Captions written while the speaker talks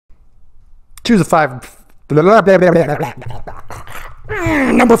Choose a 5.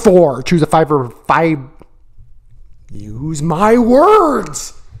 Number 4. Choose a 5 or 5. Use my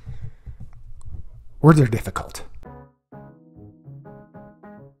words. Words are difficult.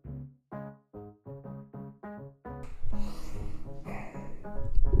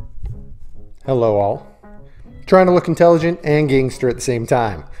 Hello all. Trying to look intelligent and gangster at the same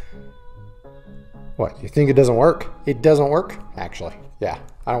time. What, you think it doesn't work? It doesn't work? Actually, yeah.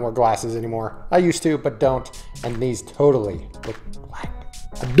 I don't wear glasses anymore. I used to, but don't. And these totally look like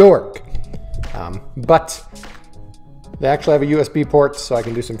a dork. But they actually have a USB port, so I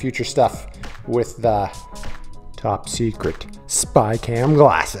can do some future stuff with the top secret spy cam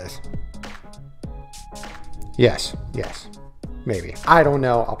glasses. Yes, maybe. I don't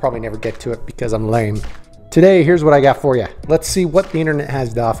know. I'll probably never get to it because I'm lame. Today, here's what I got for you. Let's see what the internet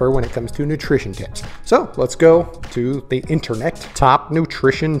has to offer when it comes to nutrition tips. So let's go to the internet top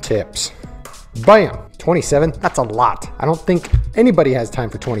nutrition tips. Bam, 27, that's a lot. I don't think anybody has time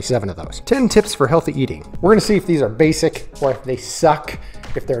for 27 of those. 10 tips for healthy eating. We're gonna see if these are basic or if they suck,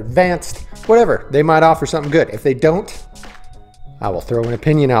 if they're advanced, whatever. They might offer something good. If they don't, I will throw an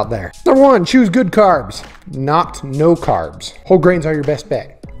opinion out there. Number 1, choose good carbs, not no carbs. Whole grains are your best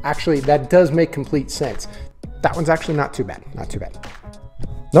bet. Actually, that does make complete sense. That one's actually not too bad, not too bad.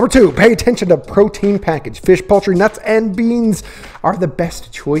 Number 2, pay attention to protein package. Fish, poultry, nuts, and beans are the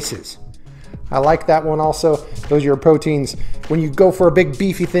best choices. I like that one also. Those are your proteins. When you go for a big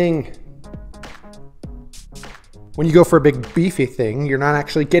beefy thing, you're not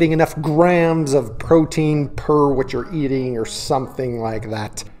actually getting enough grams of protein per what you're eating or something like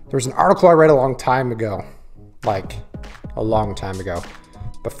that. There's an article I read a long time ago,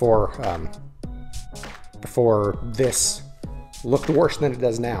 before this looked worse than it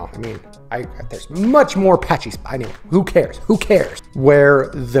does now. I mean, there's much more patchy. Anyway, who cares? Where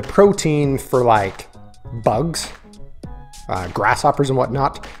the protein for like bugs, grasshoppers and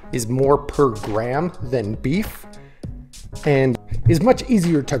whatnot is more per gram than beef and is much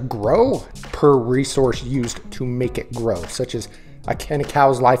easier to grow per resource used to make it grow, such as a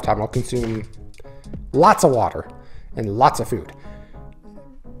cow's lifetime will consume lots of water and lots of food.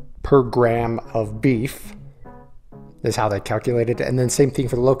 Per gram of beef is how they calculated it. And then same thing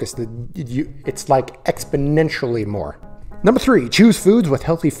for the locust. It's like exponentially more. Number 3, choose foods with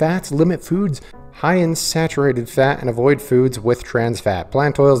healthy fats. Limit foods high in saturated fat and avoid foods with trans fat.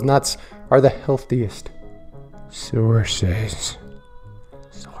 Plant oils, nuts are the healthiest sources.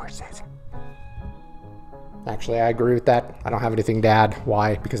 Actually, I agree with that. I don't have anything to add.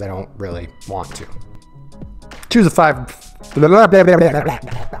 Why? Because I don't really want to. Choose a 5.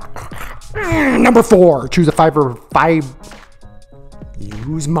 Number 4, choose a 5 or 5.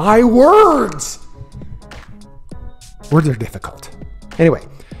 Use my words. Words are difficult. Anyway,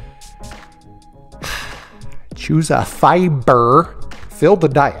 choose a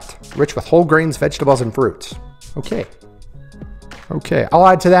fiber-filled diet, rich with whole grains, vegetables, and fruits. Okay, I'll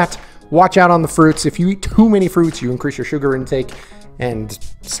add to that. Watch out on the fruits. If you eat too many fruits, you increase your sugar intake and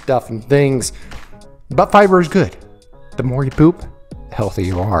stuff and things. But fiber is good. The more you poop, the healthier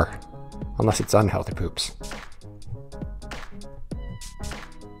you are. Unless it's unhealthy poops.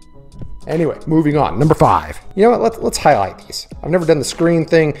 Anyway, moving on. Number 5. You know what? Let's highlight these. I've never done the screen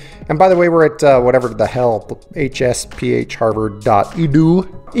thing. And by the way, we're at whatever the hell,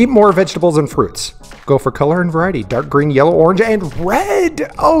 hsphharvard.edu. Eat more vegetables and fruits. Go for color and variety. Dark green, yellow, orange, and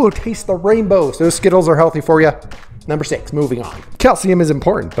red. Oh, taste the rainbow. So Skittles are healthy for you. Number 6, moving on. Calcium is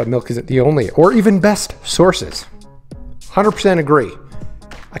important, but milk isn't the only or even best sources. 100% agree.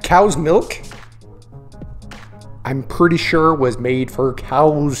 A cow's milk, I'm pretty sure, was made for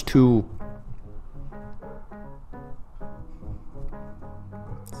cows to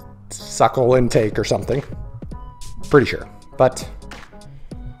suckle and take or something. Pretty sure. But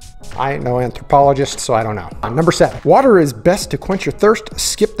I ain't no anthropologist, so I don't know. Number 7. Water is best to quench your thirst.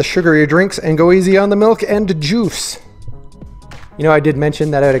 Skip the sugary drinks and go easy on the milk and juice. You know, I did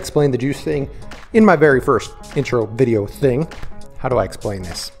mention that I'd explain the juice thing in my very first intro video thing. How do I explain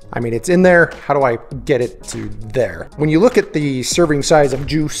this? I mean, it's in there. How do I get it to there? When you look at the serving size of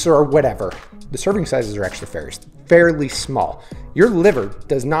juice or whatever, the serving sizes are actually fairly small. Your liver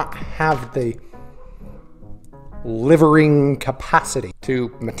does not have the livering capacity to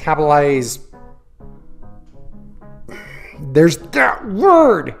metabolize. There's that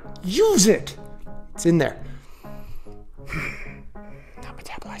word. Use it. It's in there. Not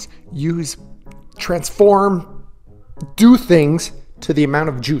metabolize. Use, transform, do things to the amount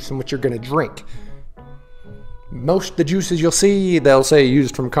of juice in which you're going to drink. Most of the juices you'll see, they'll say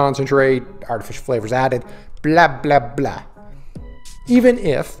used from concentrate, artificial flavors added, blah, blah, blah. Even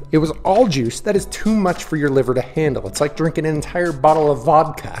if it was all juice, that is too much for your liver to handle. It's like drinking an entire bottle of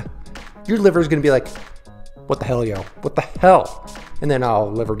vodka. Your liver is going to be like, what the hell, yo? What the hell? And then, oh,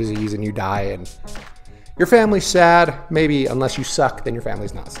 liver disease, and you die, and your family's sad. Maybe, unless you suck, then your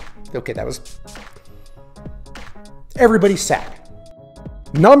family's not sad. Okay, that was... Everybody's sad.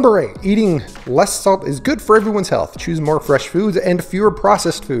 Number 8, eating less salt is good for everyone's health. Choose more fresh foods and fewer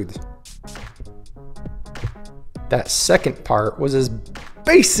processed foods. That second part was as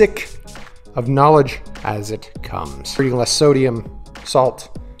basic of knowledge as it comes. Eating less sodium,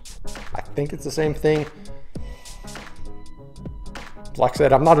 salt, I think it's the same thing. Like I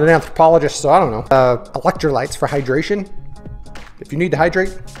said, I'm not an anthropologist, so I don't know. Electrolytes for hydration. If you need to hydrate,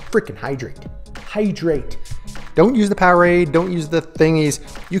 freaking hydrate. Hydrate. Don't use the Powerade, don't use the thingies.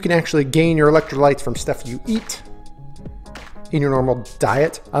 You can actually gain your electrolytes from stuff you eat in your normal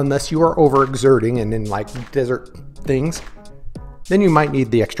diet, unless you are overexerting and in like desert things. Then you might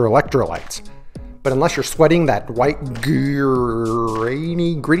need the extra electrolytes. But unless you're sweating that white,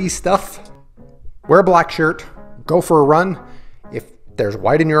 grainy, gritty stuff, wear a black shirt, go for a run. If there's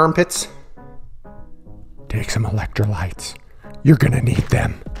white in your armpits, take some electrolytes. You're gonna need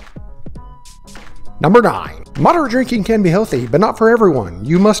them. Number 9, moderate drinking can be healthy, but not for everyone.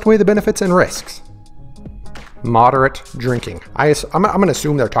 You must weigh the benefits and risks. Moderate drinking. I'm gonna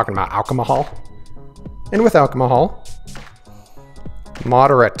assume they're talking about alcohol. And with alcohol,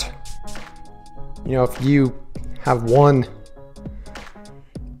 moderate. You know, if you have one,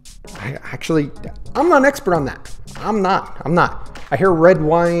 I'm not an expert on that. I'm not. I hear red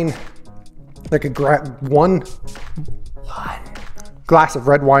wine, like one glass of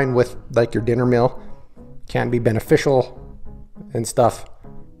red wine with like your dinner meal can be beneficial and stuff.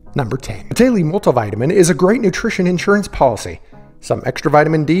 Number 10, a daily multivitamin is a great nutrition insurance policy. Some extra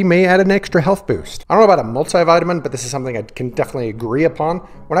vitamin D may add an extra health boost. I don't know about a multivitamin, but this is something I can definitely agree upon.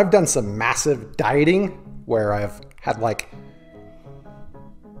 When I've done some massive dieting where I've had like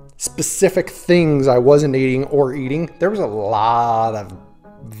specific things I wasn't eating or eating, there was a lot of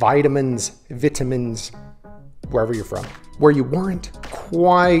vitamins, wherever you're from, where you weren't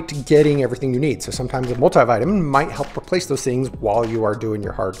quite getting everything you need. So sometimes a multivitamin might help replace those things while you are doing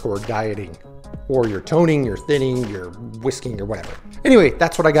your hardcore dieting, or your toning, your thinning, your whisking, or whatever. Anyway,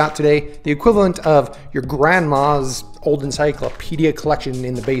 that's what I got today. The equivalent of your grandma's old encyclopedia collection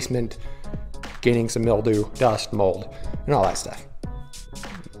in the basement, gaining some mildew, dust, mold, and all that stuff.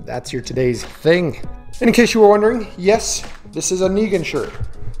 That's your today's thing. And in case you were wondering, yes, this is a Negan shirt.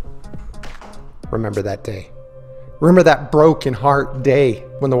 Remember that day. Remember that broken heart day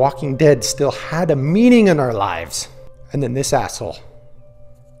when The Walking Dead still had a meaning in our lives. And then this asshole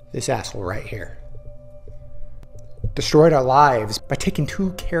right here, destroyed our lives by taking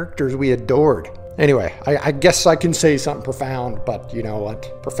 2 characters we adored. Anyway, I guess I can say something profound, but you know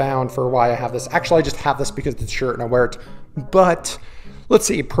what? Profound for why I have this. Actually, I just have this because it's a shirt and I wear it. But let's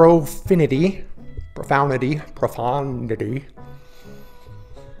see, profundity.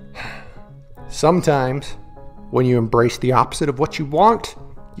 Sometimes when you embrace the opposite of what you want,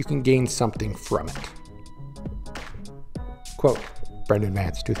 you can gain something from it. Quote, Brendan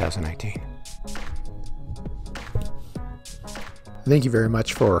Vance, 2019. Thank you very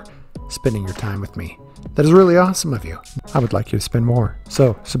much for spending your time with me. That is really awesome of you. I would like you to spend more.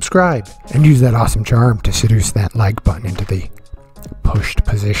 So subscribe and use that awesome charm to seduce that like button into the pushed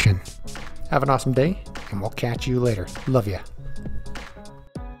position. Have an awesome day, and we'll catch you later. Love ya.